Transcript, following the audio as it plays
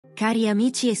Cari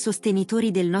amici e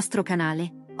sostenitori del nostro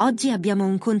canale, oggi abbiamo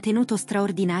un contenuto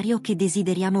straordinario che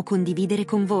desideriamo condividere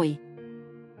con voi.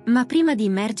 Ma prima di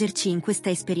immergerci in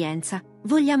questa esperienza,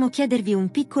 vogliamo chiedervi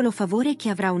un piccolo favore che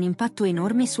avrà un impatto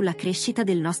enorme sulla crescita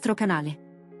del nostro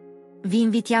canale. Vi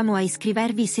invitiamo a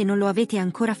iscrivervi se non lo avete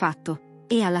ancora fatto,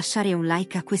 e a lasciare un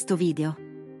like a questo video.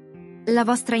 La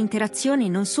vostra interazione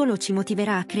non solo ci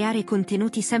motiverà a creare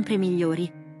contenuti sempre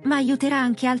migliori, ma aiuterà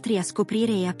anche altri a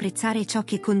scoprire e apprezzare ciò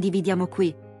che condividiamo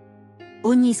qui.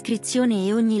 Ogni iscrizione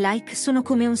e ogni like sono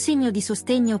come un segno di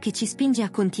sostegno che ci spinge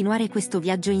a continuare questo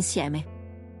viaggio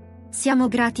insieme. Siamo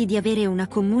grati di avere una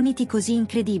community così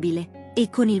incredibile,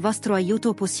 e con il vostro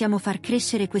aiuto possiamo far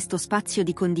crescere questo spazio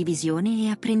di condivisione e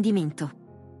apprendimento.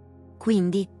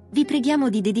 Quindi, vi preghiamo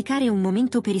di dedicare un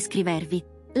momento per iscrivervi,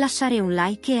 lasciare un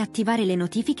like e attivare le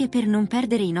notifiche per non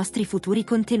perdere i nostri futuri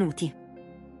contenuti.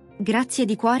 Grazie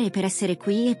di cuore per essere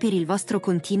qui e per il vostro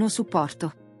continuo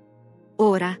supporto.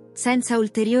 Ora, senza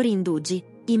ulteriori indugi,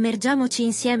 immergiamoci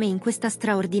insieme in questa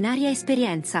straordinaria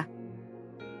esperienza.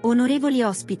 Onorevoli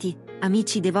ospiti,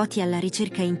 amici devoti alla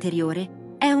ricerca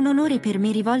interiore, è un onore per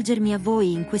me rivolgermi a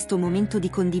voi in questo momento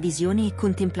di condivisione e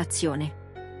contemplazione.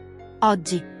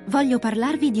 Oggi, voglio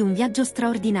parlarvi di un viaggio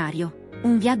straordinario,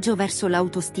 un viaggio verso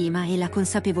l'autostima e la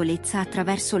consapevolezza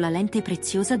attraverso la lente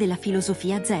preziosa della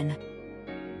filosofia Zen.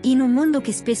 In un mondo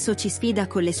che spesso ci sfida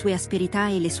con le sue asperità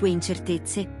e le sue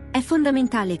incertezze, è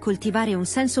fondamentale coltivare un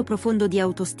senso profondo di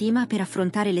autostima per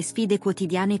affrontare le sfide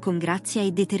quotidiane con grazia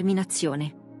e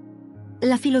determinazione.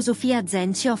 La filosofia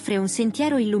Zen ci offre un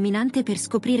sentiero illuminante per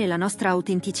scoprire la nostra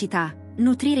autenticità,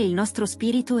 nutrire il nostro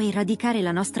spirito e radicare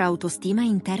la nostra autostima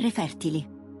in terre fertili.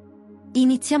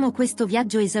 Iniziamo questo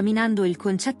viaggio esaminando il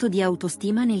concetto di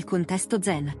autostima nel contesto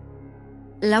Zen.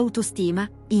 L'autostima,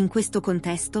 in questo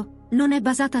contesto, non è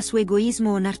basata su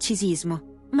egoismo o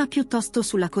narcisismo, ma piuttosto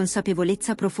sulla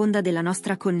consapevolezza profonda della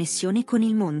nostra connessione con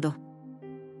il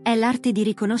mondo. È l'arte di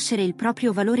riconoscere il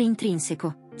proprio valore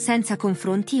intrinseco, senza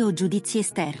confronti o giudizi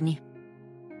esterni.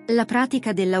 La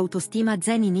pratica dell'autostima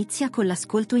Zen inizia con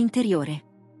l'ascolto interiore.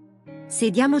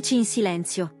 Sediamoci in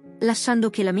silenzio, lasciando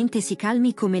che la mente si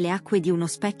calmi come le acque di uno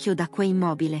specchio d'acqua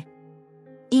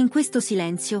immobile. In questo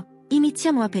silenzio,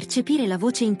 iniziamo a percepire la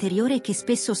voce interiore che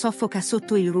spesso soffoca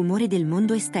sotto il rumore del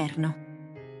mondo esterno.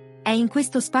 È in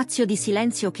questo spazio di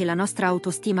silenzio che la nostra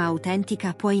autostima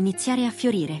autentica può iniziare a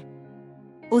fiorire.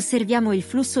 Osserviamo il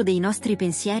flusso dei nostri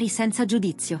pensieri senza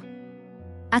giudizio.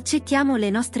 Accettiamo le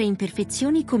nostre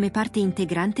imperfezioni come parte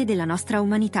integrante della nostra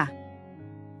umanità.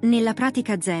 Nella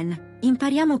pratica Zen,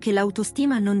 impariamo che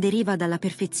l'autostima non deriva dalla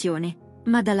perfezione,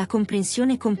 ma dalla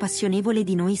comprensione compassionevole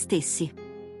di noi stessi.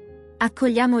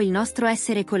 Accogliamo il nostro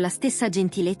essere con la stessa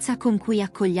gentilezza con cui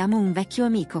accogliamo un vecchio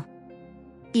amico.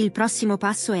 Il prossimo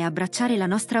passo è abbracciare la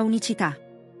nostra unicità.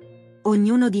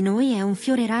 Ognuno di noi è un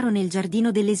fiore raro nel giardino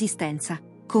dell'esistenza,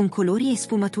 con colori e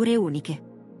sfumature uniche.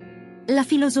 La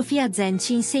filosofia Zen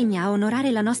ci insegna a onorare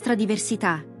la nostra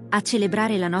diversità, a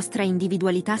celebrare la nostra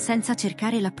individualità senza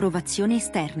cercare l'approvazione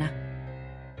esterna.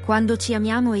 Quando ci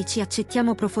amiamo e ci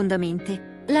accettiamo profondamente,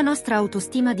 la nostra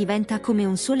autostima diventa come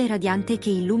un sole radiante che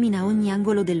illumina ogni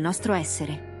angolo del nostro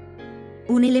essere.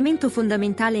 Un elemento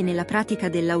fondamentale nella pratica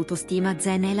dell'autostima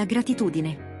Zen è la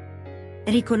gratitudine.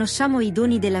 Riconosciamo i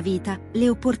doni della vita, le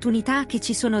opportunità che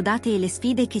ci sono date e le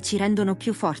sfide che ci rendono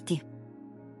più forti.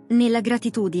 Nella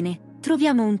gratitudine,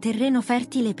 troviamo un terreno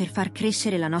fertile per far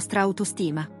crescere la nostra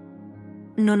autostima.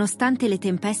 Nonostante le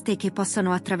tempeste che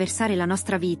possano attraversare la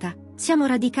nostra vita, siamo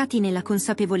radicati nella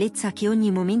consapevolezza che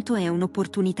ogni momento è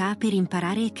un'opportunità per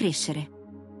imparare e crescere.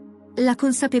 La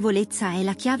consapevolezza è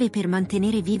la chiave per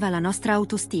mantenere viva la nostra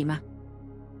autostima.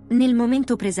 Nel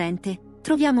momento presente,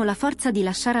 troviamo la forza di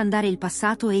lasciare andare il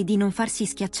passato e di non farsi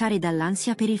schiacciare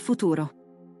dall'ansia per il futuro.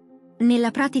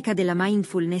 Nella pratica della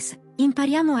mindfulness,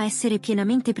 impariamo a essere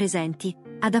pienamente presenti,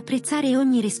 ad apprezzare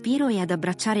ogni respiro e ad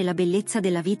abbracciare la bellezza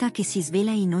della vita che si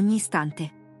svela in ogni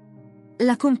istante.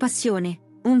 La compassione,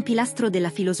 un pilastro della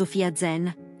filosofia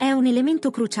Zen, è un elemento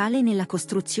cruciale nella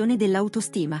costruzione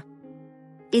dell'autostima.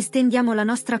 Estendiamo la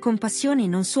nostra compassione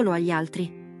non solo agli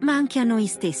altri, ma anche a noi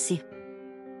stessi.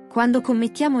 Quando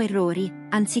commettiamo errori,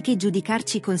 anziché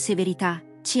giudicarci con severità,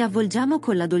 ci avvolgiamo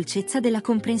con la dolcezza della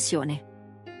comprensione.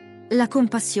 La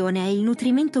compassione è il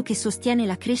nutrimento che sostiene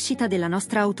la crescita della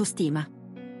nostra autostima.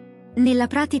 Nella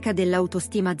pratica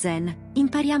dell'autostima Zen,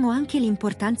 impariamo anche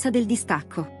l'importanza del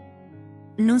distacco.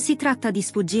 Non si tratta di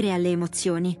sfuggire alle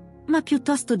emozioni, ma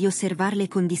piuttosto di osservarle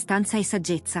con distanza e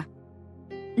saggezza.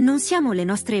 Non siamo le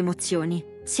nostre emozioni,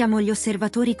 siamo gli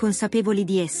osservatori consapevoli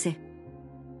di esse.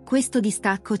 Questo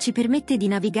distacco ci permette di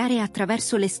navigare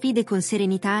attraverso le sfide con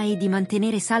serenità e di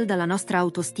mantenere salda la nostra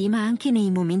autostima anche nei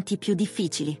momenti più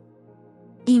difficili.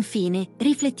 Infine,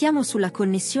 riflettiamo sulla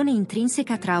connessione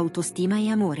intrinseca tra autostima e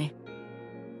amore.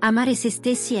 Amare se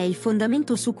stessi è il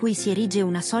fondamento su cui si erige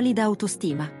una solida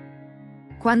autostima.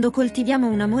 Quando coltiviamo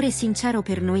un amore sincero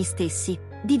per noi stessi,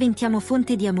 diventiamo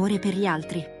fonte di amore per gli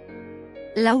altri.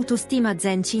 L'autostima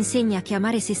Zen ci insegna che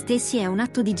amare se stessi è un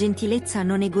atto di gentilezza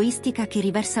non egoistica che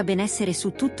riversa benessere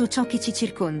su tutto ciò che ci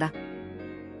circonda.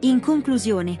 In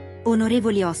conclusione,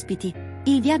 onorevoli ospiti,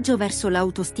 il viaggio verso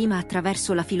l'autostima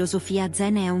attraverso la filosofia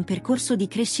Zen è un percorso di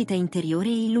crescita interiore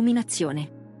e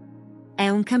illuminazione. È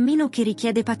un cammino che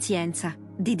richiede pazienza,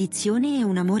 dedizione e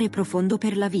un amore profondo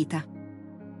per la vita.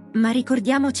 Ma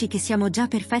ricordiamoci che siamo già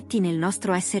perfetti nel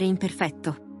nostro essere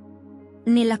imperfetto.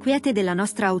 Nella quiete della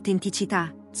nostra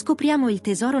autenticità, scopriamo il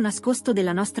tesoro nascosto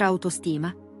della nostra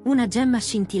autostima, una gemma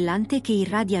scintillante che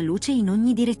irradia luce in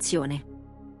ogni direzione.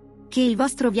 Che il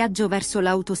vostro viaggio verso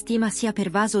l'autostima sia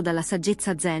pervaso dalla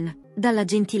saggezza Zen, dalla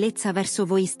gentilezza verso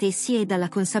voi stessi e dalla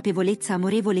consapevolezza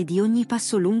amorevole di ogni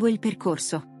passo lungo il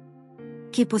percorso.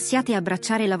 Che possiate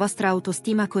abbracciare la vostra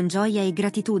autostima con gioia e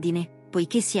gratitudine,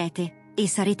 poiché siete, e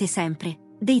sarete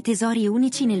sempre, dei tesori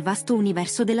unici nel vasto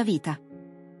universo della vita.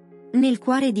 Nel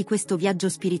cuore di questo viaggio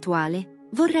spirituale,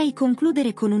 vorrei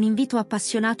concludere con un invito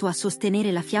appassionato a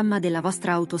sostenere la fiamma della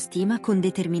vostra autostima con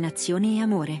determinazione e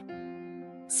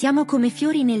amore. Siamo come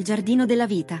fiori nel giardino della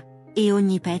vita, e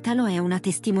ogni petalo è una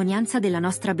testimonianza della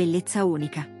nostra bellezza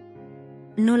unica.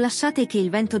 Non lasciate che il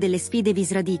vento delle sfide vi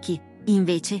sradichi,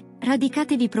 invece,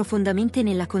 radicatevi profondamente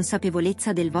nella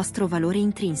consapevolezza del vostro valore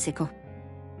intrinseco.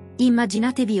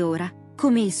 Immaginatevi ora,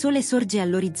 come il sole sorge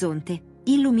all'orizzonte,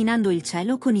 illuminando il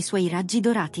cielo con i suoi raggi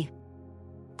dorati.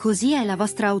 Così è la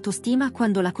vostra autostima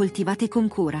quando la coltivate con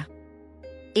cura.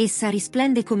 Essa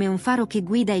risplende come un faro che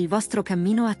guida il vostro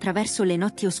cammino attraverso le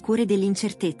notti oscure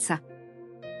dell'incertezza.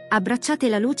 Abbracciate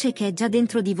la luce che è già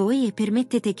dentro di voi e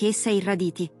permettete che essa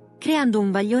irraditi, creando un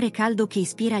bagliore caldo che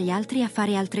ispira gli altri a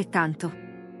fare altrettanto.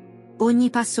 Ogni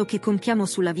passo che compiamo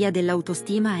sulla via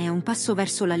dell'autostima è un passo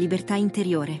verso la libertà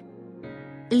interiore.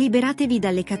 Liberatevi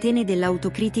dalle catene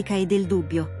dell'autocritica e del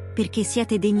dubbio, perché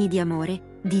siete degni di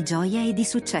amore, di gioia e di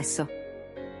successo.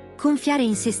 Confiare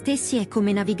in se stessi è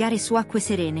come navigare su acque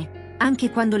serene,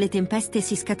 anche quando le tempeste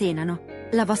si scatenano,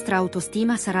 la vostra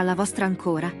autostima sarà la vostra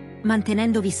ancora,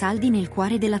 mantenendovi saldi nel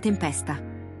cuore della tempesta.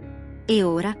 E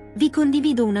ora, vi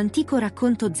condivido un antico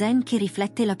racconto zen che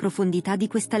riflette la profondità di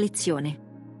questa lezione.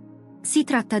 Si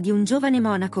tratta di un giovane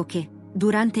monaco che,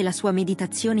 durante la sua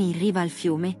meditazione in riva al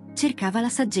fiume, cercava la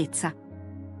saggezza.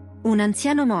 Un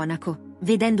anziano monaco,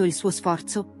 vedendo il suo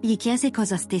sforzo, gli chiese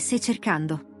cosa stesse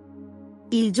cercando.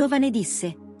 Il giovane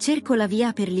disse: cerco la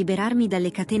via per liberarmi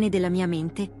dalle catene della mia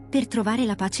mente, per trovare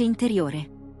la pace interiore.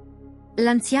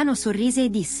 L'anziano sorrise e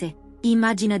disse: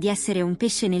 immagina di essere un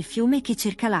pesce nel fiume che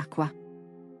cerca l'acqua.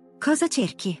 Cosa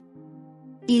cerchi?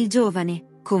 Il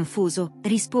giovane, confuso,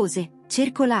 rispose: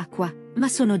 cerco l'acqua, ma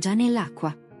sono già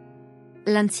nell'acqua.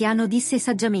 L'anziano disse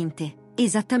saggiamente: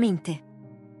 esattamente.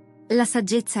 La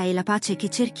saggezza e la pace che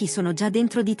cerchi sono già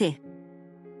dentro di te.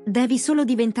 Devi solo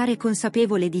diventare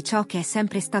consapevole di ciò che è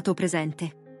sempre stato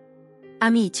presente.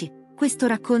 Amici, questo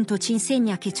racconto ci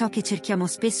insegna che ciò che cerchiamo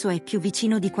spesso è più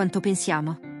vicino di quanto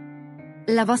pensiamo.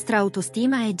 La vostra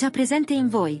autostima è già presente in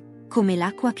voi, come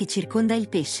l'acqua che circonda il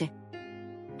pesce.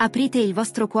 Aprite il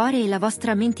vostro cuore e la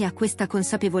vostra mente a questa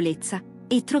consapevolezza,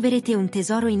 e troverete un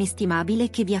tesoro inestimabile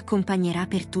che vi accompagnerà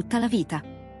per tutta la vita.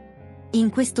 In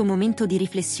questo momento di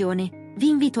riflessione, vi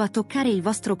invito a toccare il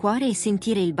vostro cuore e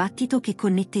sentire il battito che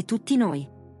connette tutti noi.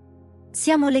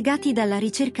 Siamo legati dalla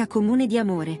ricerca comune di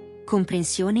amore,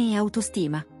 comprensione e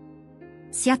autostima.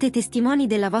 Siate testimoni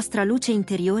della vostra luce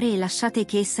interiore e lasciate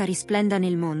che essa risplenda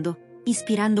nel mondo,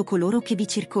 ispirando coloro che vi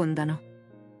circondano.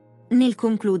 Nel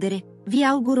concludere, vi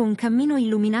auguro un cammino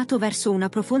illuminato verso una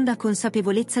profonda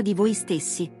consapevolezza di voi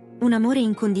stessi, un amore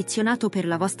incondizionato per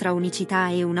la vostra unicità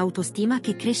e un'autostima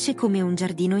che cresce come un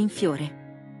giardino in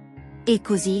fiore. E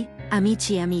così,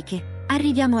 amici e amiche,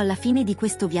 arriviamo alla fine di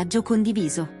questo viaggio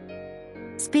condiviso.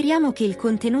 Speriamo che il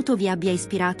contenuto vi abbia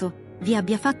ispirato, vi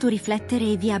abbia fatto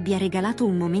riflettere e vi abbia regalato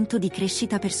un momento di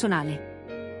crescita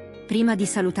personale. Prima di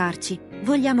salutarci,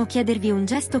 vogliamo chiedervi un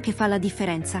gesto che fa la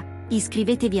differenza: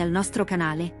 iscrivetevi al nostro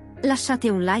canale, lasciate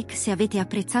un like se avete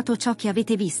apprezzato ciò che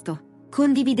avete visto.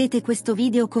 Condividete questo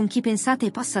video con chi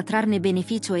pensate possa trarne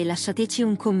beneficio e lasciateci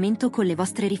un commento con le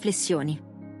vostre riflessioni.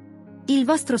 Il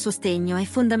vostro sostegno è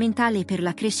fondamentale per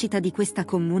la crescita di questa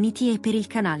community e per il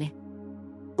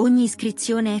canale. Ogni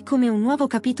iscrizione è come un nuovo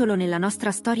capitolo nella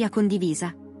nostra storia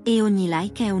condivisa, e ogni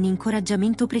like è un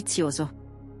incoraggiamento prezioso.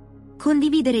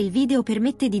 Condividere il video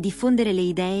permette di diffondere le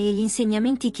idee e gli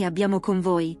insegnamenti che abbiamo con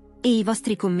voi, e i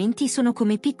vostri commenti sono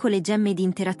come piccole gemme di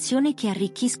interazione che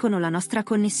arricchiscono la nostra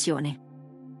connessione.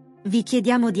 Vi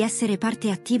chiediamo di essere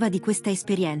parte attiva di questa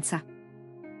esperienza.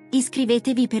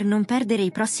 Iscrivetevi per non perdere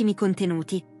i prossimi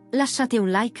contenuti, lasciate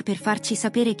un like per farci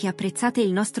sapere che apprezzate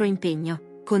il nostro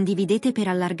impegno, condividete per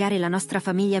allargare la nostra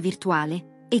famiglia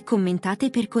virtuale, e commentate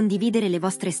per condividere le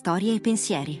vostre storie e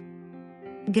pensieri.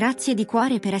 Grazie di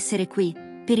cuore per essere qui,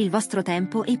 per il vostro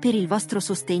tempo e per il vostro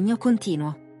sostegno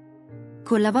continuo.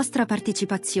 Con la vostra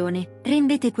partecipazione,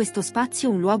 rendete questo spazio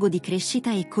un luogo di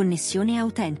crescita e connessione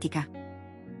autentica.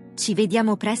 Ci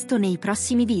vediamo presto nei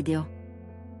prossimi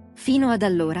video. Fino ad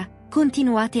allora,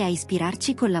 continuate a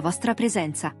ispirarci con la vostra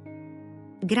presenza.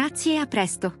 Grazie e a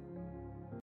presto!